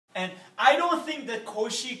And I don't think that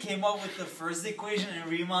Cauchy came up with the first equation and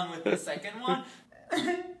Riemann with the second one.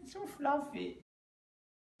 So fluffy.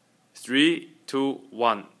 3, 2,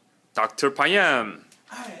 1. Dr. Payam.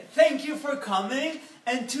 Alright, thank you for coming.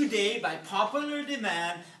 And today, by popular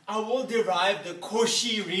demand, I will derive the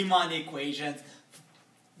Cauchy Riemann equations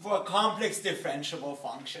for a complex differentiable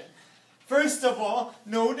function. First of all,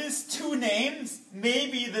 notice two names,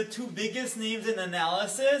 maybe the two biggest names in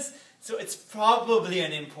analysis, so it's probably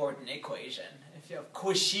an important equation. If you have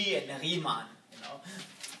Cauchy and Riemann,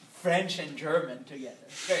 French and German together.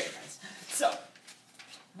 Very nice. So,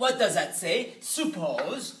 what does that say?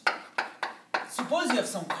 Suppose you have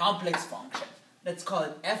some complex function. Let's call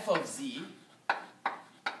it f of z,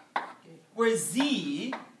 where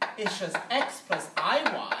z is just x plus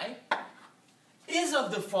iy, is of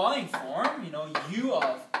the following form, u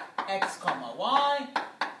of x comma y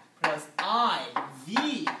plus I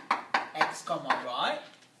v x comma y.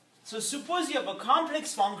 So suppose you have a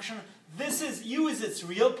complex function, u is its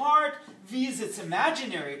real part, v is its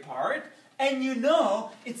imaginary part, and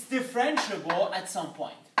it's differentiable at some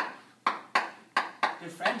point.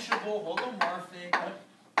 Differentiable, holomorphic.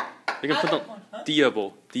 You can put on deible.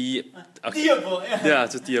 Deible, yeah. Yeah,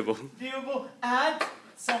 just deible. Deible at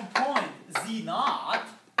some point z naught,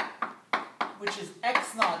 which is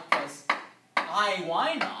x naught plus I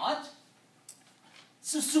y naught.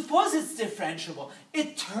 So suppose it's differentiable.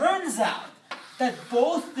 It turns out that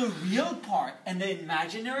both the real part and the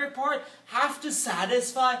imaginary part have to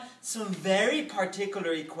satisfy some very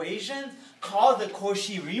particular equations called the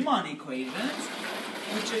Cauchy Riemann equations,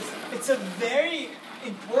 it's a very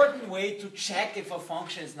important way to check if a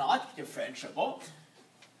function is not differentiable.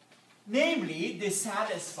 Namely, they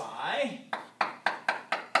satisfy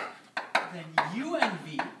then u and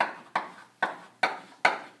v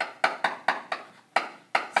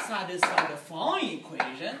satisfy the following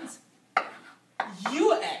equations.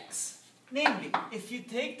 Ux, namely, if you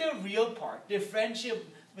take the real part, differentiate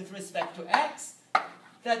with respect to x,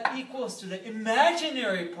 that equals to the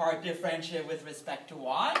imaginary part differentiate with respect to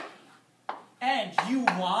y, and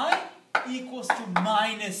uy equals to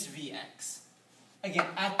minus vx. Again,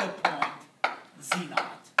 at the point z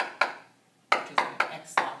naught, which is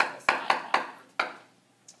x naught plus I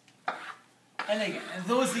naught. And again,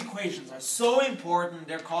 those equations are so important,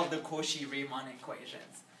 they're called the Cauchy Riemann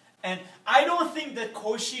equations. And I don't think that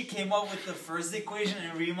Cauchy came up with the first equation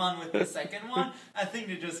and Riemann with the second one. I think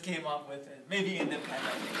they just came up with it, maybe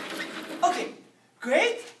independently. Okay,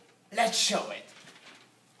 great. Let's show it.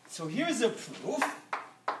 So here's a proof.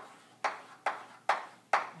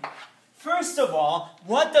 First of all,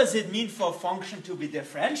 what does it mean for a function to be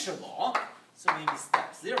differentiable? So maybe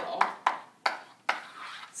step 0.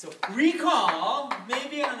 So recall,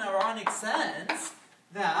 maybe in an ironic sense,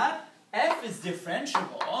 that f is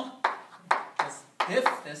differentiable, just diff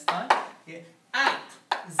this time, okay, at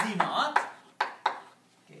z naught,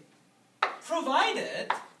 okay,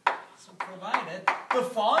 provided the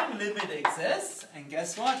following limit exists, and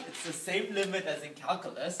guess what? It's the same limit as in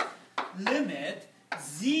calculus. Limit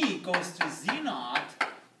z goes to z naught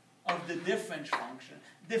of the difference function.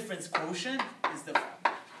 Difference quotient is the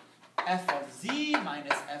following: f of z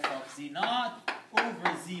minus f of z naught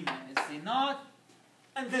over z minus z naught.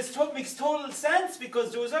 And this makes total sense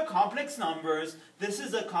because those are complex numbers, this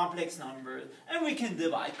is a complex number, and we can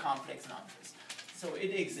divide complex numbers. So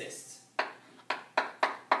it exists.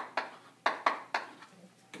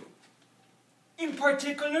 In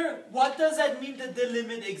particular, what does that mean that the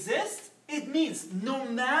limit exists? It means no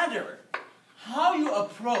matter how you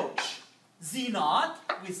approach z naught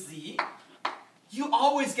with z, you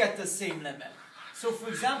always get the same limit. So for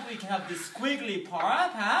example, you can have this squiggly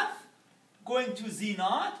path going to z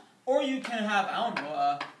naught, or you can have,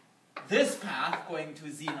 this path going to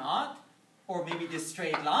z naught, or maybe this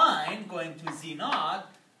straight line going to z naught.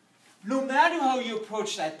 No matter how you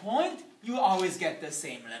approach that point, you always get the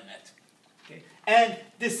same limit. Okay? And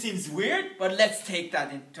this seems weird, but let's take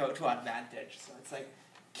that to advantage. So it's like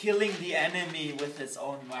killing the enemy with its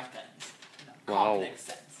own weapons. Wow. Complex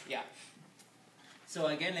sense. Yeah. So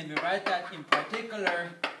again, let me write that in particular.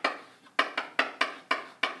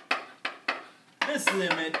 This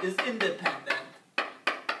limit is independent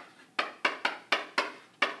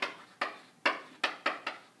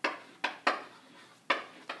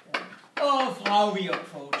of how we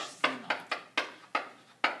approach z naught.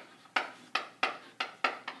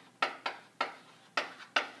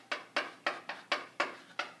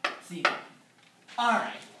 Z naught.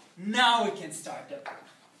 Alright, now we can start the proof.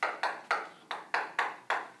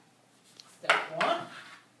 Step 1.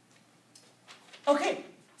 Okay.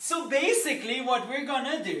 So basically what we're going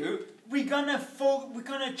to do, we're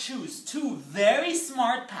gonna choose two very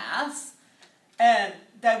smart paths, and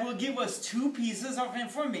that will give us two pieces of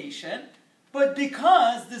information. But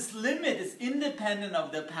because this limit is independent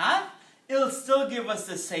of the path, it'll still give us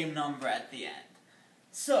the same number at the end.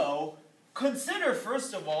 So consider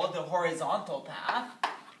first of all the horizontal path.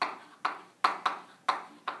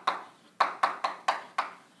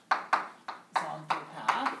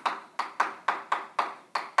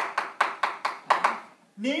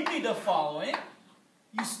 Namely the following.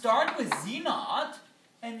 You start with z naught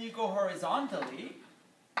and you go horizontally,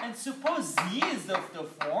 and suppose z is the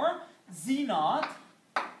form z naught,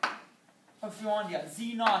 if you want, yeah,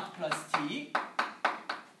 z naught plus t,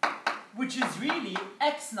 which is really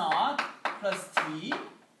x naught plus t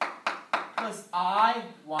plus I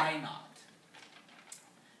y naught.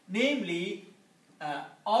 Namely,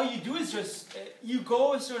 all you do is just, you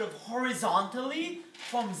go sort of horizontally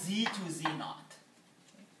from z to z naught.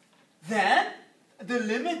 Then, the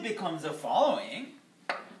limit becomes the following.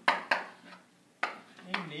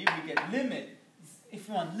 Namely, we get limit, if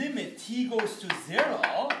you want limit t goes to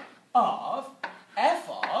 0 of f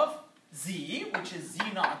of z, which is z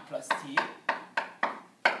naught plus t,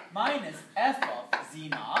 minus f of z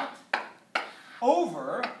naught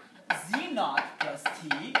over z naught plus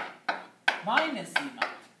t minus z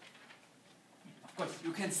naught. Of course,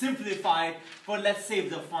 you can simplify it, but let's save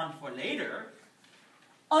the fun for later.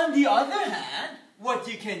 On the other hand, what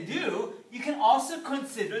you can do, you can also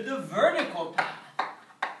consider the vertical path.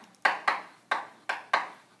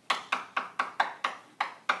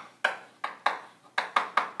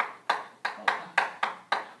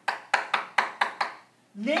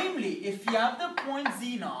 Namely, if you have the point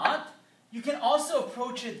z naught, you can also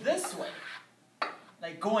approach it this way,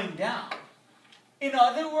 like going down. In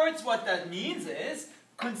other words, what that means is,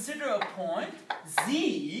 consider a point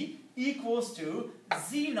z equals to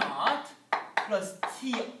z naught plus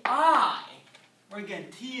ti, where again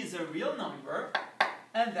t is a real number,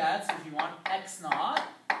 and that's, if you want, x naught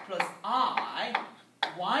plus I,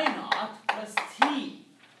 y naught plus t.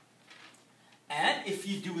 And if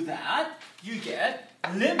you do that, you get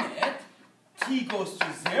limit t goes to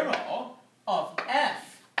 0 of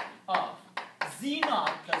f of z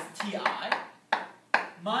naught plus ti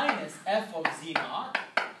minus f of z naught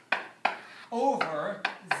over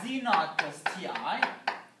z naught plus ti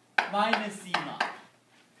minus z naught.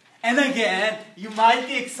 And again, you might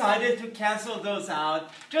be excited to cancel those out.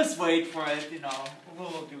 Just wait for it,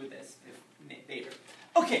 we'll do this later.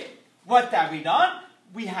 Okay, what have we done?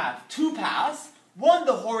 We have two paths, one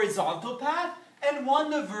the horizontal path and one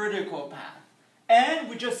the vertical path. And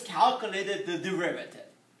we just calculated the derivative.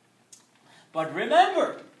 But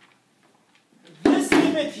remember, this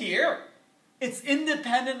limit here, it's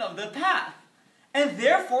independent of the path. And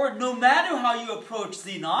therefore, no matter how you approach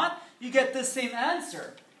z naught, you get the same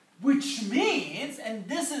answer. Which means, and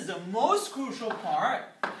this is the most crucial part,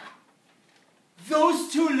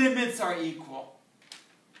 those two limits are equal.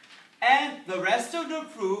 And the rest of the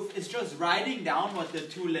proof is just writing down what the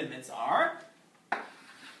two limits are.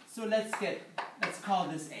 So let's call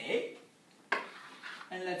this A,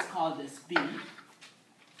 and let's call this B,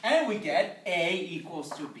 and we get A equals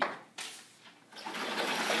to B.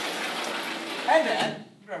 And then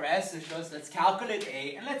the rest is just, let's calculate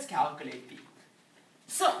A and let's calculate B.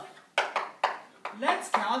 So, let's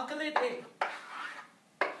calculate A.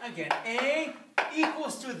 Again, A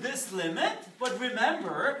equals to this limit, but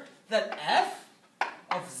remember that f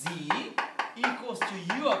of z equals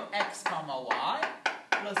to u of x comma y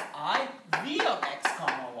plus I v of x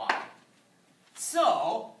comma y.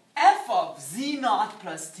 So, f of z naught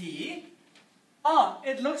plus t,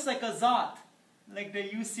 it looks like a zot. Like the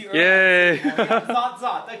UC earlier. Yay!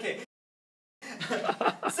 Zot, okay.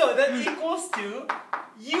 So that equals to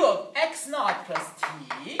u of x naught plus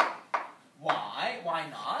t, y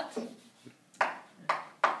naught,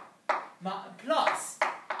 plus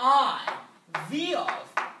I v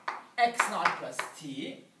of x naught plus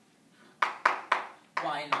t,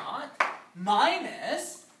 y naught,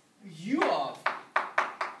 minus u of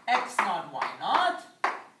x naught y naught,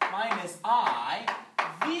 minus I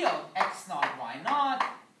v of x naught y naught.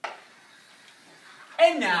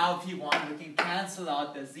 And now, if you want, we can cancel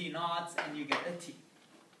out the z naughts and you get a t.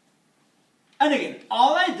 And again,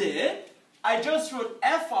 all I did, I just wrote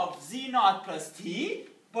f of z naught plus t,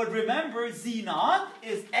 but remember z naught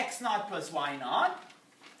is x naught plus y naught.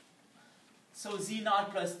 So z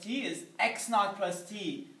naught plus t is x naught plus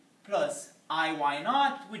t plus I y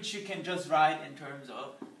naught, which you can just write in terms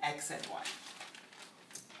of x and y.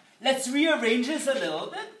 Let's rearrange this a little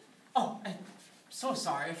bit. Oh, I'm so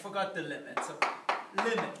sorry, I forgot the limit. So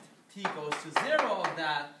limit t goes to 0 of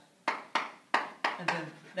that And then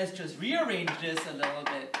let's just rearrange this a little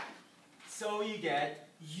bit. So you get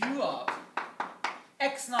u of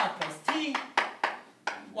x naught plus t,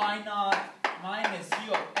 y naught minus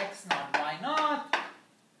u of x naught, y naught,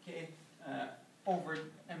 okay, over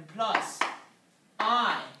and plus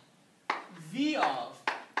I v of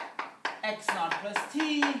x naught plus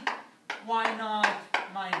t, y naught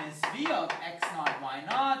minus v of x naught, y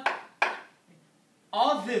naught,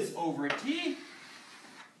 all this over t.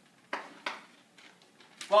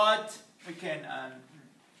 But we can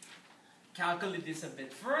calculate this a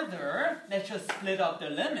bit further. Let's just split up the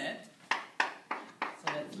limit. So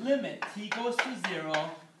let's limit t goes to 0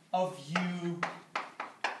 of u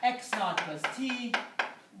x naught plus t,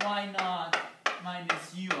 y naught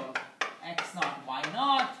minus u of x naught, y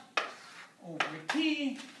naught over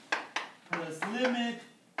t plus limit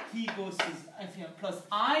t goes to plus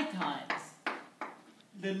I times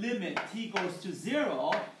the limit t goes to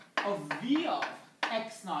 0 of v of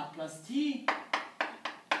x naught plus t,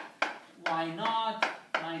 y naught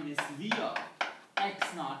minus v of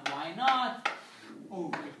x naught, y naught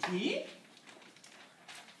over t.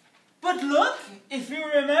 But look, if you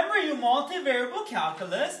remember your multivariable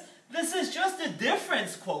calculus, this is just the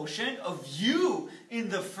difference quotient of u in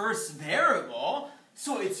the first variable.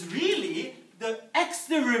 So it's really the x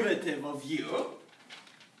derivative of u,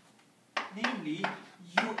 namely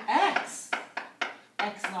ux,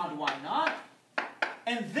 x naught, y naught.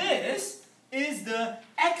 And this is the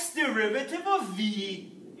x derivative of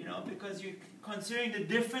v, because you're considering the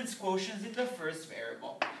difference quotients in the first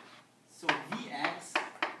variable. So vx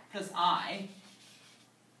plus I,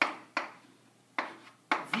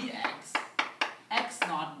 vx, x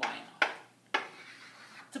naught, y naught.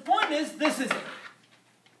 The point is, this is it.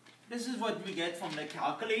 This is what we get from the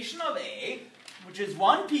calculation of A, which is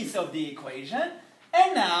one piece of the equation.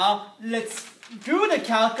 And now, let's do the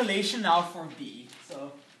calculation now for B.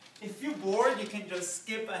 So, if you're bored, you can just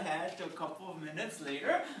skip ahead to a couple of minutes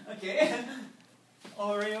later. Okay?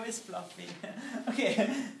 Oreo is fluffy. Okay.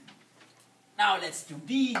 Now let's do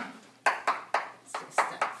B. So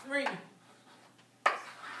step 3.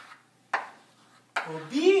 For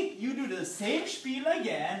B, you do the same spiel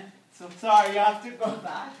again. So sorry, you have to go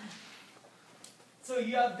back. So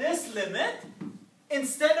you have this limit.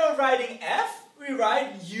 Instead of writing f, we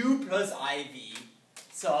write u plus iv.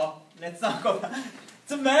 So let's not go back.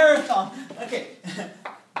 It's a marathon. Okay.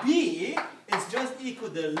 B is just equal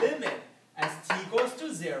to the limit as t goes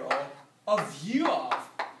to 0 of u of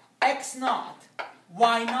x naught,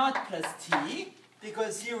 y naught plus t,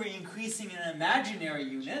 because here we're increasing an imaginary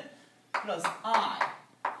unit, plus I,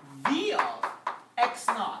 v of x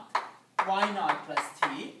naught, y naught plus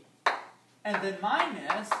t, and then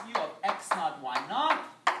minus u of x naught, y naught,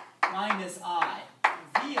 minus I,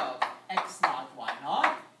 v of x naught, y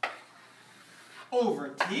naught, over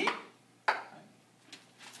t.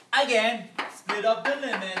 Again, split up the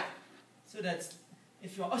limit. So that's,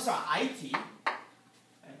 if you want, oh sorry, it.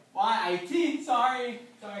 Why it? Sorry.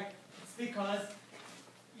 It's because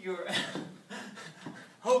you're,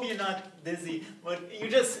 hope you're not dizzy, but you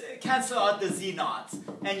just cancel out the z naughts,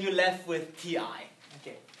 and you're left with ti.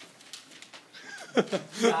 Okay.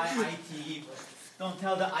 It. Don't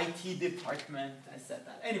tell the IT department I said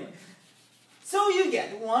that. Anyway, so you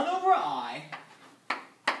get 1 over I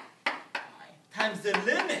times the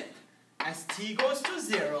limit as t goes to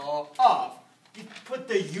 0 of, you put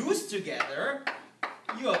the u's together,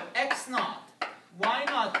 u of x naught, y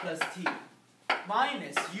naught plus t,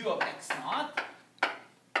 minus u of x naught,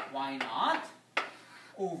 y naught,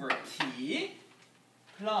 over t,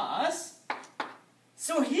 plus,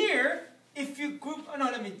 so here, if you group, oh no,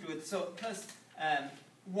 let me do it, so plus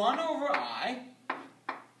 1 over I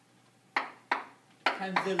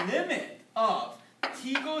times the limit of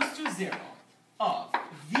t goes to 0 of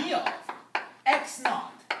v of x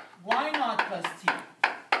naught, y naught plus t,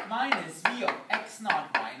 minus v of x naught,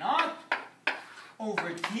 y naught,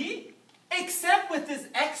 over t, except with this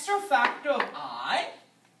extra factor of I,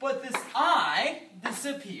 but this I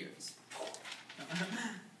disappears.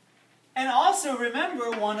 And also remember,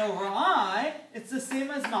 1 over I, it's the same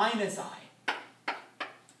as minus I.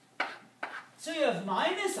 So you have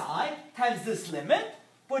minus I times this limit,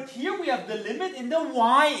 but here we have the limit in the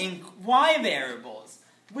y variables,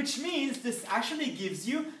 which means this actually gives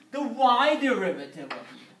you the y derivative of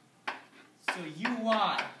u. So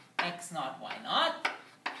uy x naught, y naught.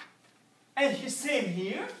 And same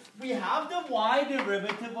here, we have the y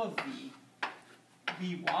derivative of v.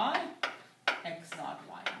 vy x naught,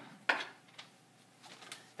 y naught.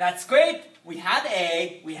 That's great. We had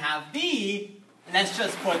A, we have B. Let's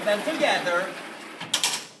just put them together.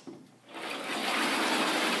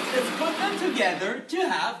 Let's put them together to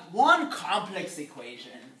have one complex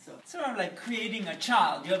equation. So sort of like creating a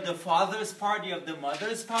child. You have the father's part, you have the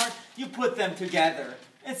mother's part, you put them together.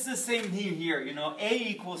 It's the same thing here, you know, A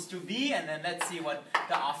equals to B, and then let's see what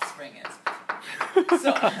the offspring is.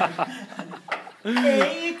 So,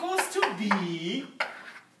 A equals to B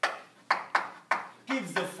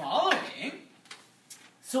gives the following.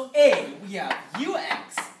 So A, we have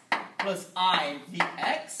ux plus I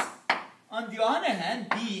vx. On the other hand,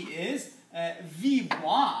 B is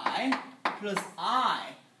vy plus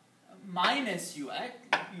I minus uy.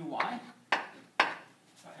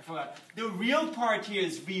 Sorry, I forgot. The real part here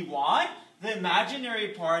is vy. The imaginary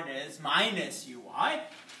part is minus uy.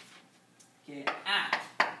 Okay,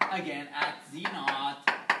 at z naught,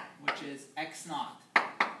 which is x naught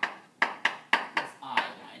plus I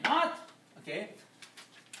y naught. Okay.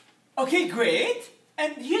 Okay, great.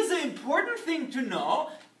 And here's the important thing to know.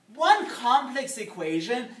 One complex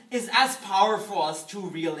equation is as powerful as two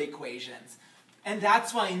real equations. And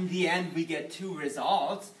that's why in the end we get two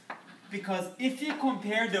results. Because if you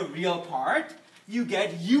compare the real part, you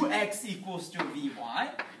get ux equals to vy.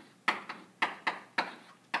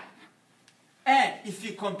 And if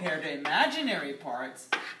you compare the imaginary parts,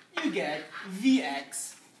 you get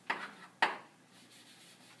vx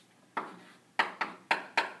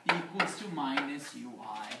equals to minus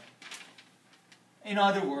ui. In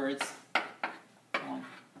other words,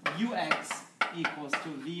 ux equals to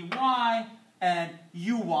vy and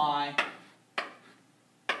uy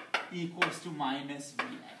equals to minus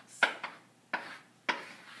vx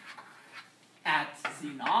at z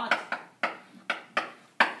naught.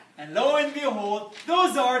 And lo and behold,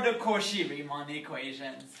 those are the Cauchy Riemann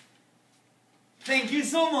equations. Thank you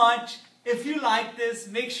so much. If you like this,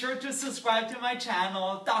 make sure to subscribe to my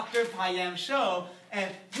channel, Dr. Payam Show,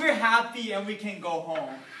 and we're happy and we can go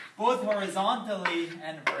home, both horizontally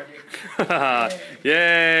and vertically.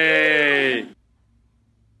 Yay!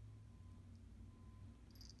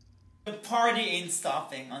 The party ain't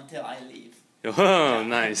stopping until I leave. Oh,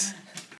 nice.